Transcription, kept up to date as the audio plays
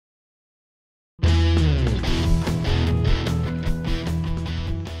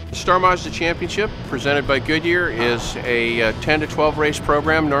Star Mazda Championship, presented by Goodyear, is a 10 to 12 race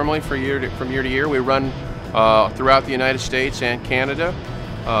program normally from year to year. We run throughout the United States and Canada.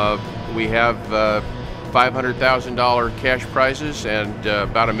 We have $500,000 cash prizes and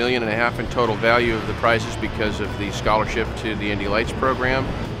about $1.5 million in total value of the prizes because of the scholarship to the Indy Lights program.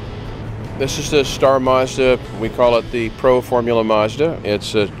 This is the Star Mazda. We call it the Pro Formula Mazda.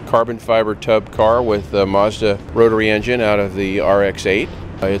 It's a carbon fiber tub car with a Mazda rotary engine out of the RX-8.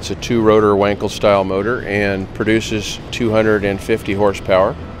 It's a 2-rotor Wankel style motor and produces 250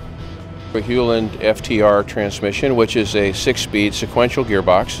 horsepower. A Hewland FTR transmission, which is a 6-speed sequential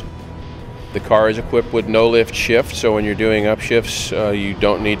gearbox. The car is equipped with no lift shift, so when you're doing upshifts, you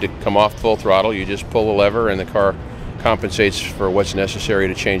don't need to come off full throttle. You just pull the lever and the car compensates for what's necessary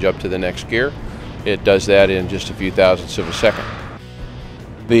to change up to the next gear. It does that in just a few thousandths of a second.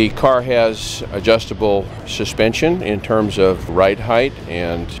 The car has adjustable suspension in terms of ride height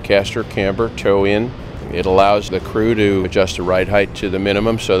and caster, camber, toe in. It allows the crew to adjust the ride height to the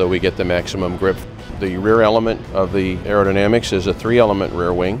minimum so that we get the maximum grip. The rear element of the aerodynamics is a 3-element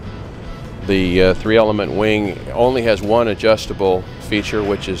rear wing. The 3-element wing only has one adjustable feature,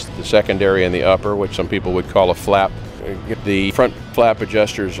 which is the secondary and the upper, which some people would call a flap. The front flap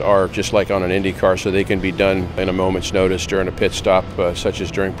adjusters are just like on an Indy car, so they can be done in a moment's notice during a pit stop, such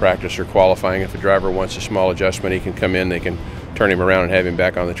as during practice or qualifying. If a driver wants a small adjustment, he can come in, they can turn him around and have him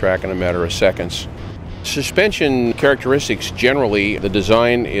back on the track in a matter of seconds. Suspension characteristics, generally, the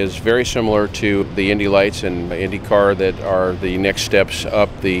design is very similar to the Indy Lights and IndyCar that are the next steps up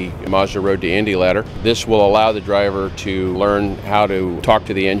the Mazda Road to Indy ladder. This will allow the driver to learn how to talk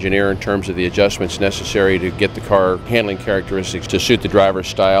to the engineer in terms of the adjustments necessary to get the car handling characteristics to suit the driver's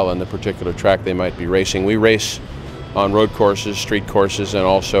style and the particular track they might be racing. We race on road courses, street courses, and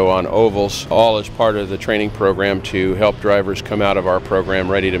also on ovals, all as part of the training program to help drivers come out of our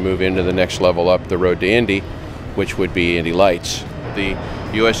program ready to move into the next level up the road to Indy, which would be Indy Lights. The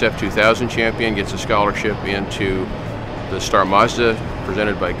USF 2000 champion gets a scholarship into the Star Mazda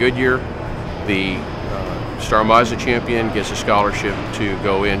presented by Goodyear. The Star Mazda champion gets a scholarship to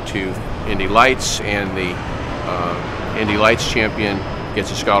go into Indy Lights, and the Indy Lights champion gets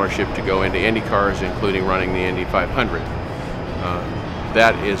a scholarship to go into Indy cars, including running the Indy 500.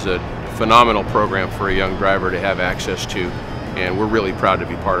 That is a phenomenal program for a young driver to have access to, and we're really proud to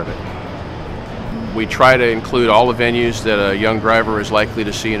be part of it. We try to include all the venues that a young driver is likely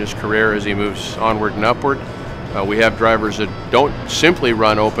to see in his career as he moves onward and upward. We have drivers that don't simply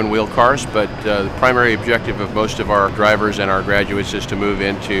run open wheel cars, but the primary objective of most of our drivers and our graduates is to move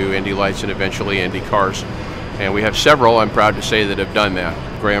into Indy Lights and eventually Indy cars. And we have several, I'm proud to say, that have done that.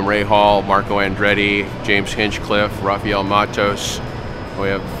 Graham Rahal, Marco Andretti, James Hinchcliffe, Rafael Matos. We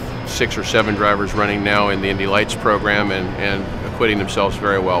have 6 or 7 drivers running now in the Indy Lights program and acquitting themselves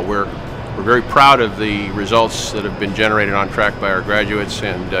very well. We're very proud of the results that have been generated on track by our graduates,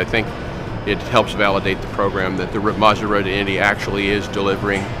 and I think it helps validate the program that the Mazda Road to Indy actually is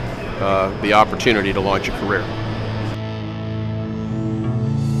delivering the opportunity to launch a career.